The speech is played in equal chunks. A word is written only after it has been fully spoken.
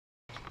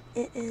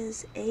It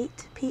is 8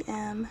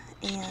 p.m.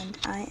 and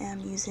I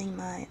am using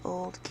my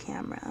old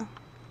camera.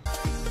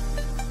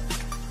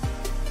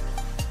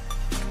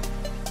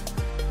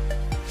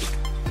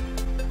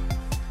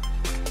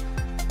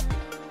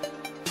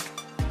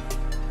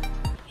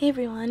 Hey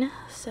everyone,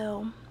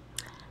 so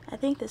I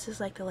think this is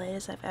like the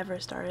latest I've ever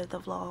started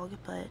the vlog,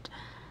 but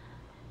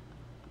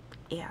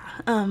yeah,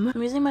 I'm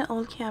using my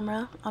old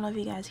camera. I don't know if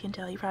you guys can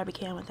tell, you probably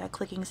can with that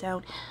clicking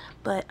sound,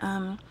 but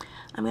I'm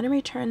gonna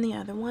return the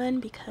other one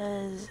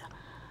because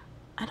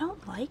I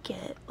don't like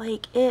it.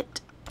 Like it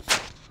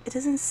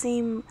doesn't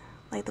seem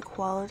like the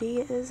quality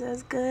is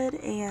as good,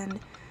 and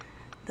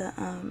the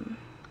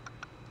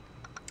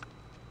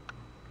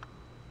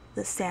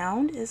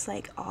sound is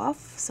like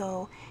off.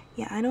 So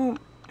yeah, I don't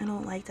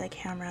like that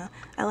camera.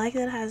 I like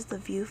that it has the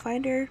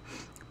viewfinder,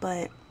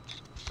 but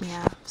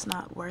yeah, it's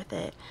not worth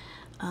it.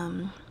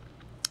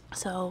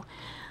 So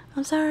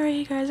I'm sorry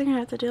you guys are gonna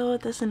have to deal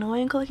with this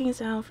annoying clicking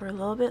sound for a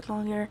little bit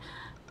longer.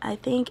 I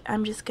think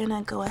I'm just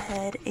gonna go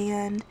ahead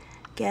and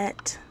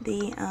get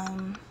the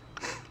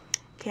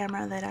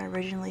camera that I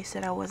originally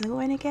said I wasn't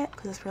going to get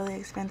because it's really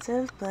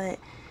expensive, but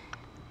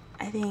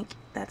I think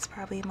that's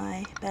probably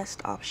my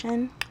best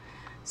option.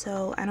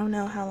 So I don't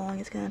know how long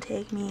it's gonna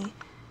take me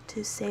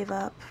to save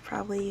up,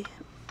 probably,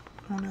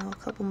 I don't know, a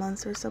couple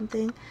months or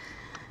something.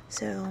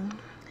 So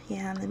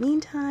yeah, in the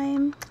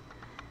meantime,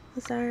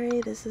 I'm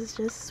sorry, this is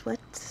just what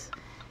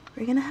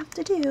we're gonna have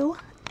to do.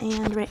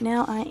 And right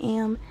now I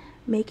am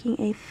making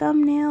a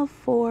thumbnail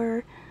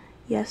for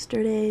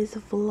yesterday's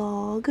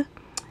vlog,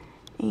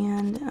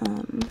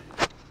 and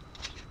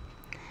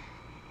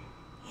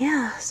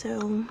yeah,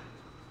 so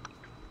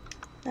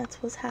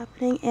that's what's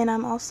happening. And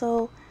I'm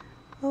also,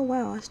 oh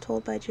wow, I was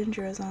told by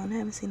Ginger is on. I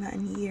haven't seen that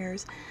in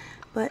years,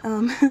 but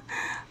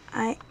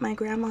my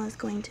grandma is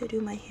going to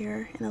do my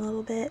hair in a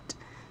little bit,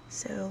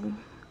 so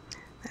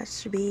that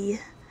should be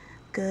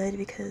good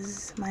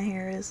because my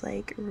hair is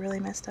like really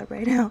messed up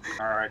right now.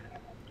 All right.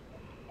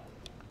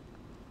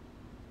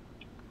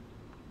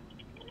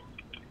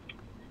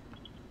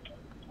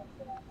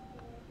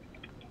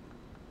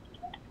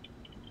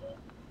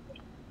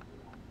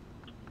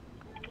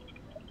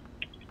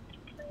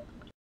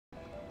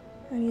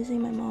 I'm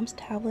using my mom's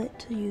tablet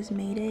to use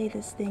Mayday,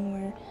 this thing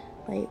where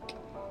like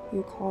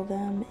you call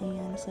them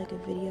and it's like a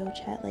video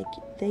chat. Like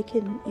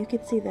you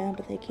can see them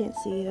but they can't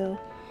see you,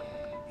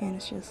 and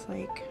it's just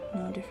like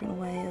no different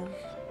way of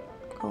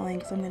calling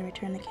because I'm gonna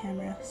return the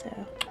camera. So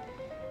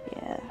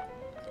yeah,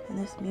 and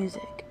this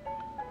music,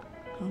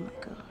 oh my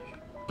gosh.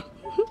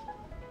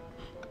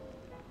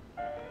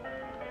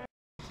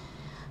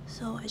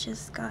 So I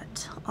just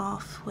got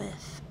off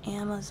with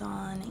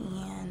Amazon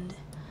and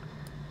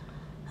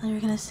they're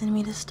gonna send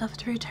me the stuff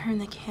to return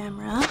the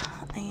camera,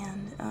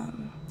 and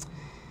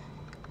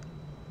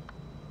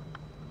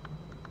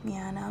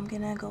yeah, now I'm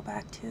gonna go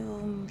back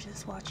to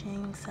just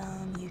watching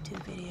some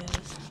YouTube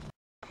videos.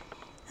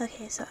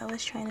 Okay, so I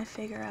was trying to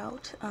figure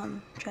out,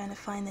 trying to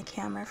find the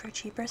camera for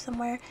cheaper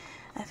somewhere.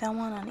 I found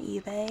one on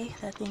eBay.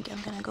 I think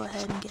I'm gonna go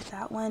ahead and get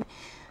that one,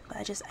 but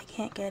I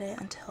can't get it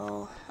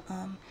until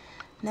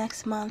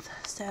next month,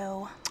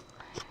 so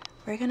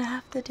we're gonna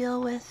have to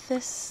deal with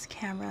this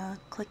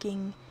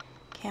clicking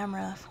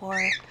camera for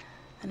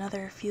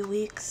another few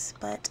weeks,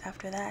 but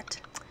after that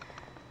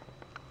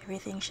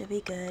everything should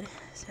be good.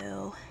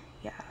 So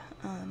yeah,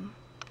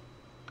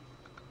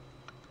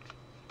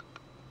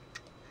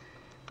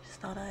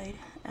 just thought I'd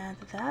add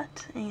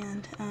that.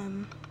 And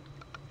I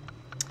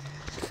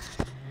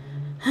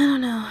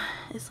don't know,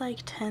 it's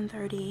like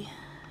 10:30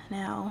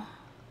 now,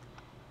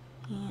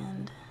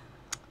 and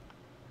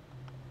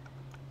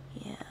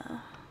yeah,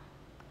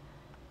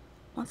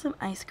 want some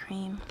ice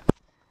cream.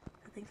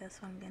 I think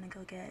that's what I'm gonna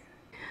go get.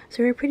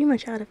 So we're pretty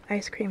much out of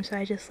ice cream, so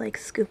I just like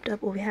scooped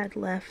up what we had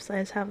left. So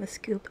I just have a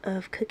scoop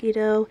of cookie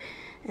dough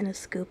and a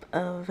scoop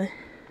of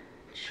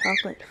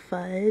chocolate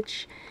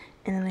fudge,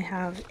 and then I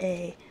have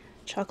a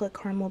chocolate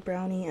caramel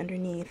brownie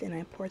underneath, and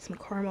I poured some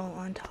caramel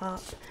on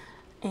top.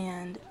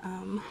 And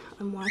I'm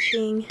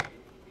watching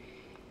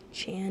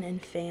Chan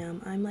and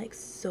Fam. I'm like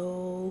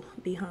so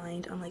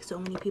behind on like so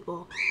many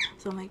people,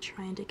 so I'm like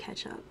trying to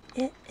catch up.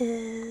 It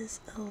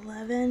is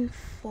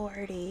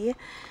 11:40,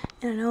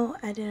 and I know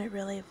I didn't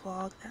really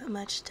vlog that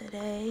much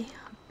today,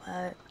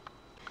 but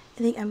I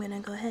think I'm gonna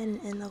go ahead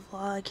and end the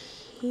vlog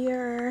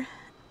here.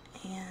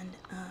 And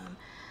I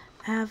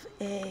have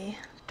a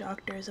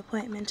doctor's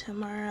appointment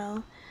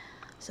tomorrow,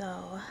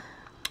 so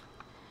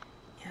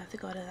I have to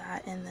go to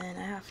that, and then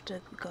I have to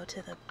go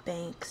to the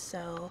bank,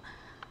 so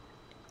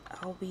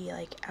I'll be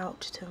like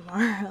out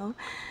tomorrow.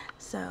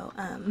 So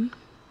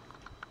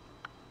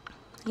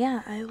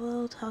yeah, I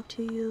will talk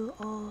to you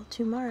all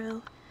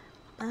tomorrow.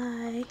 Bye.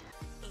 And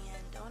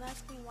don't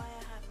ask me why